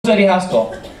said he has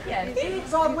to.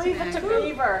 So leave it to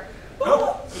Beaver.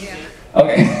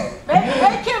 Okay.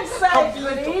 Make him say,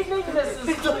 "Good evening,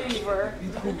 Mrs. Cleaver."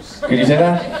 Could you say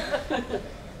that?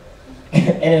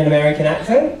 In an American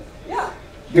accent? Yeah.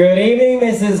 Good evening,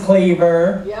 Mrs.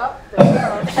 Cleaver. Yep.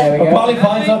 There we go. Probably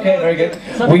fine. Okay, very good.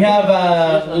 We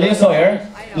have Lee Sawyer.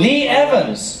 Lee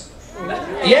Evans.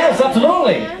 Yes,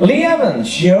 absolutely. Lee Evans.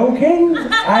 Joking?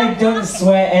 I don't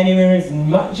swear anywhere as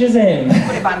much as him.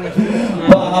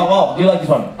 Well, do you like this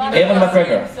one? Ewan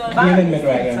McGregor. Ewan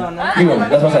McGregor. Ewan,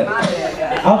 that's what I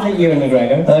said. I'll take Ewan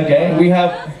McGregor. Okay, we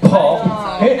have Pop.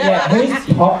 Who's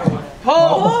Pop?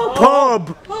 Pop!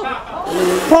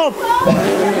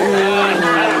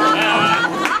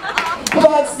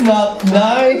 That's not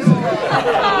nice.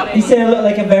 He said I look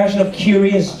like a version of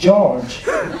Curious George.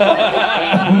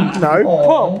 No,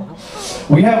 Pop.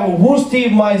 We have who's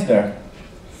Steve Meister?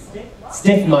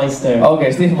 Stiffmeister.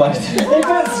 Okay, Steve Meister. They've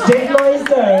got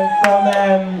Stiffmeister from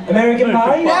American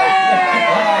Pie.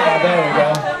 Ah, there we go.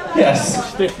 Yes.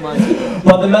 Stiffmeister.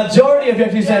 But the majority of you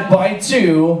actually said by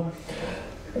two.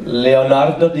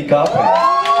 Leonardo DiCaprio.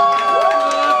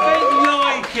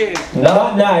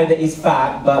 Not now that he's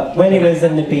fat, but when he was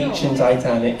in the beach in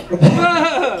Titanic.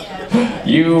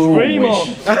 You Scream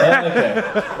wish. on. Okay.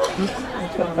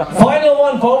 Final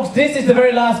one, folks. This is the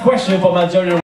very last question for majority.